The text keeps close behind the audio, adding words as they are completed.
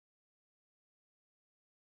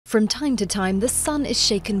From time to time, the Sun is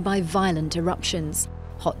shaken by violent eruptions.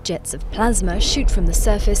 Hot jets of plasma shoot from the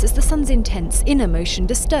surface as the Sun's intense inner motion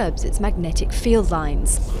disturbs its magnetic field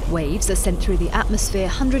lines. Waves are sent through the atmosphere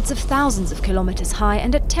hundreds of thousands of kilometers high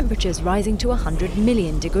and at temperatures rising to 100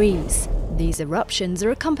 million degrees. These eruptions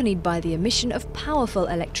are accompanied by the emission of powerful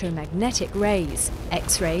electromagnetic rays,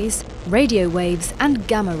 X-rays, radio waves and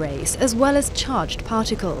gamma rays, as well as charged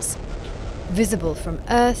particles. Visible from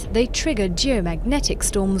Earth, they trigger geomagnetic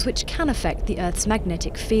storms which can affect the Earth's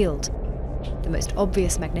magnetic field. The most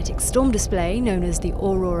obvious magnetic storm display, known as the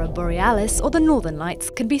aurora borealis or the northern lights,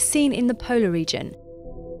 can be seen in the polar region.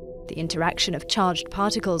 The interaction of charged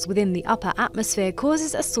particles within the upper atmosphere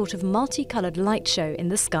causes a sort of multicolored light show in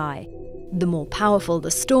the sky. The more powerful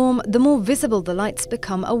the storm, the more visible the lights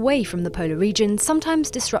become away from the polar region,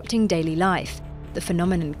 sometimes disrupting daily life. The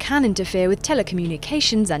phenomenon can interfere with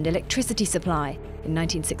telecommunications and electricity supply. In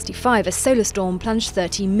 1965, a solar storm plunged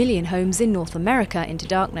 30 million homes in North America into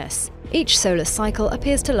darkness. Each solar cycle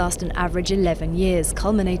appears to last an average 11 years,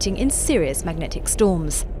 culminating in serious magnetic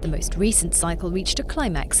storms. The most recent cycle reached a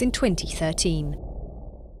climax in 2013.